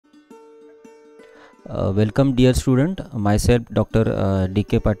Welcome dear student, myself Dr.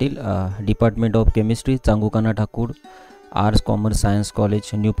 D.K. Patil, Department of Chemistry, Changukana Thakur, Arts Commerce Science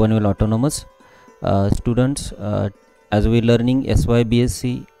College, New Panvel Autonomous. Students, as we learning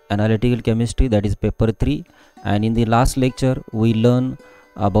SYBSc Analytical Chemistry, that is paper 3, and in the last lecture we learn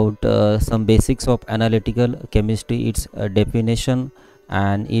about some basics of analytical chemistry, its definition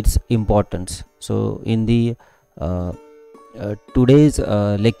and its importance. So in the today's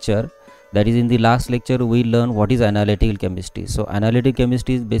lecture, that is in the last lecture, we learn what is analytical chemistry. So analytical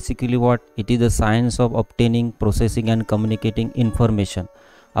chemistry is basically what it is: the science of obtaining, processing and communicating information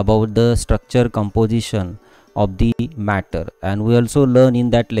about the structure, composition of the matter. And we also learn in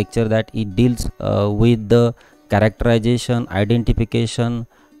that lecture that it deals with the characterization, identification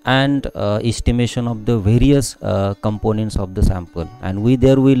and estimation of the various components of the sample. And we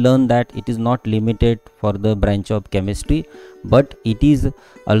learn that it is not limited for the branch of chemistry, but it is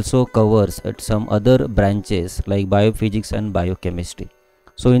also covers at some other branches like biophysics and biochemistry.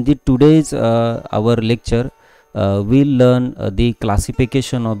 So in the today's our lecture, we'll learn the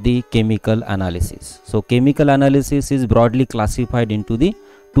classification of the chemical analysis. So chemical analysis is broadly classified into the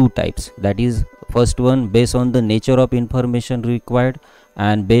two types. That is, first one based on the nature of information required,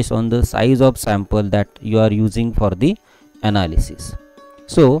 and based on the size of sample that you are using for the analysis.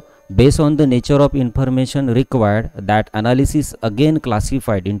 So based on the nature of information required, that analysis again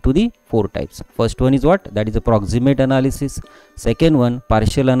classified into the four types. First one is what? That is a proximate analysis. Second one,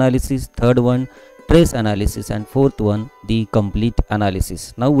 partial analysis. Third one, trace analysis. And fourth one, the complete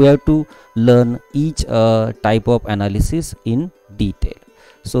analysis. Now we have to learn each type of analysis in detail.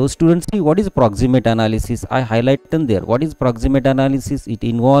 So students, see what is proximate analysis. I highlighted there. What is proximate analysis? It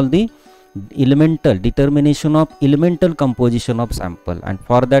involves the elemental determination of elemental composition of sample, and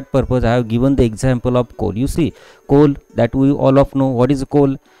for that purpose I have given the example of coal. You see, coal, that we all of know. What is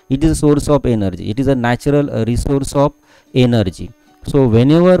coal? It is a source of energy. It is a natural resource of energy. So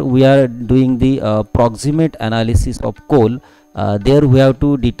whenever we are doing the proximate analysis of coal, there we have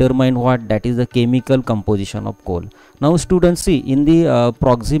to determine what? That is the chemical composition of coal. Now students, see, in the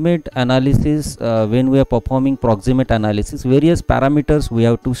proximate analysis, when we are performing proximate analysis, various parameters we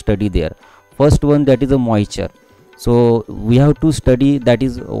have to study there. First one, that is a moisture. So we have to study, that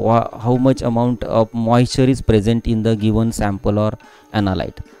is how much amount of moisture is present in the given sample or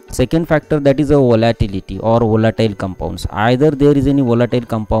analyte. Second factor, that is a volatility or volatile compounds. Either there is any volatile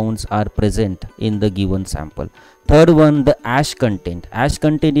compounds are present in the given sample. Third one, the ash content. Ash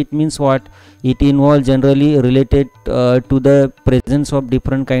content, it means what? It involves generally related to the presence of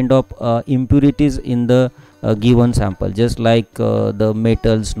different kind of impurities in the given sample, just like the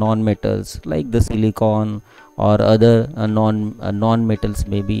metals, non-metals like the silicon or other non-metals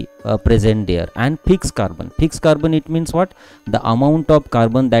may be present there. And fixed carbon. Fixed carbon, it means what? The amount of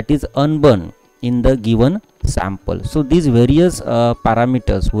carbon that is unburned in the given sample. So these various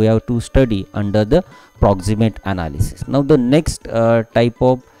parameters we have to study under the proximate analysis. Now the next type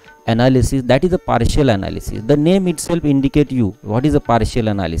of analysis, that is a partial analysis. The name itself indicate you what is a partial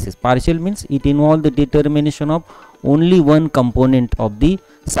analysis. Partial means it involves the determination of only one component of the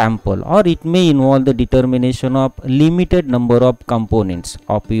sample, or it may involve the determination of limited number of components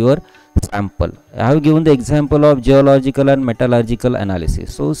of your sample. I have given the example of geological and metallurgical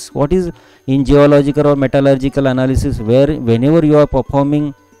analysis. So what is in geological or metallurgical analysis? Where whenever you are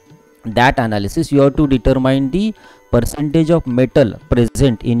performing that analysis, you have to determine the percentage of metal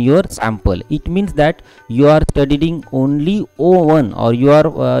present in your sample. It means that you are studying only O1, or you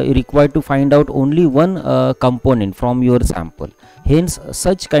are required to find out only one component from your sample. Hence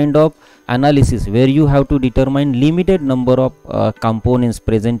such kind of analysis where you have to determine limited number of components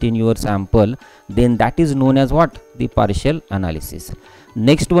present in your sample, then that is known as what? The partial analysis.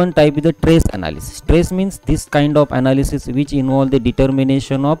 Next one type is the trace analysis. Trace means this kind of analysis which involve the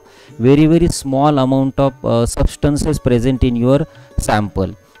determination of very small amount of substances present in your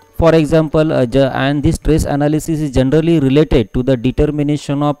sample. For example, and this trace analysis is generally related to the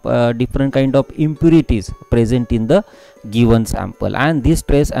determination of different kind of impurities present in the given sample. And this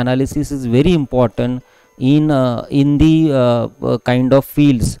trace analysis is very important in the kind of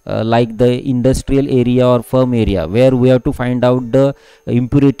fields like the industrial area or firm area, where we have to find out the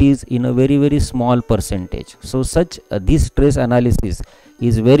impurities in a very small percentage. So such this trace analysis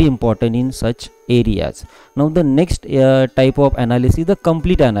is very important in such areas. Now the next type of analysis, the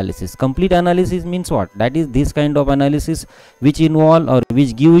complete analysis. Complete analysis means what? That is this kind of analysis which involve or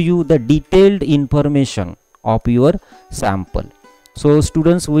which give you the detailed information of your sample. So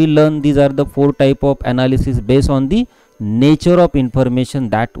students, we learn these are the four type of analysis based on the nature of information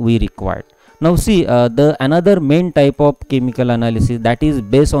that we required. Now see, the another main type of chemical analysis, that is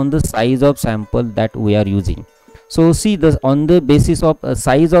based on the size of sample that we are using. So see, on the basis of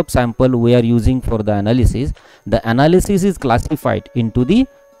size of sample we are using for the analysis, the analysis is classified into the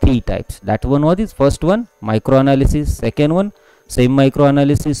three types. That one was is first one micro analysis, second one same micro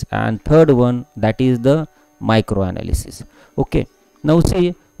analysis, and third one that is the micro analysis. Okay, now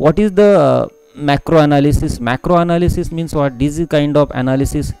see, what is the macro analysis? Macro analysis means what? This is kind of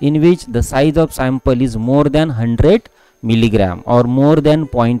analysis in which the size of sample is more than 100 milligram or more than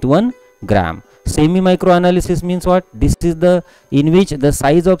 0.1 gram. Semi micro analysis means what? This is the in which the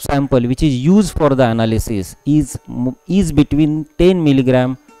size of sample which is used for the analysis is between 10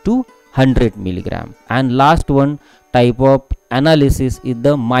 milligram to 100 milligram. And last one type of analysis is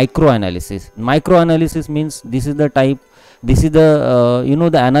the micro analysis. Micro analysis means this is the type, this is the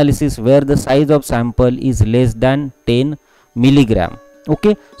the analysis where the size of sample is less than 10 milligram.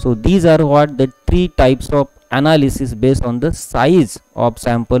 Okay, so these are what the three types of analysis based on the size of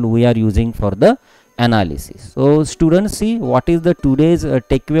sample we are using for the analysis. So students, see what is the today's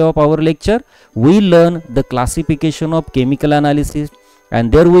takeaway of our lecture. We learn the classification of chemical analysis,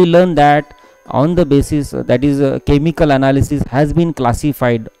 and there we learn that on the basis that is chemical analysis has been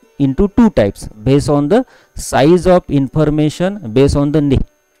classified into two types based on the size of information, based on the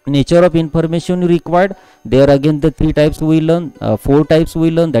nature of information required. There again the three types we learn, four types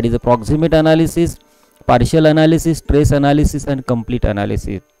we learn, that is approximate analysis, partial analysis, trace analysis, and complete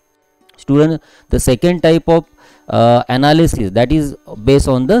analysis. Student, the second type of analysis, that is based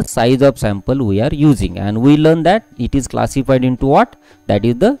on the size of sample we are using, and we learn that it is classified into what? That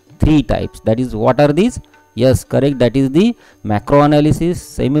is the three types. That is, what are these? Yes, correct, that is the macro analysis,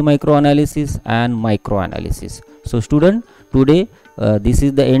 semi micro analysis, and micro analysis. So student, today this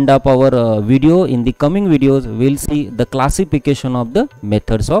is the end of our video. In the coming videos we will see the classification of the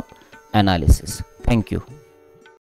methods of analysis. Thank you.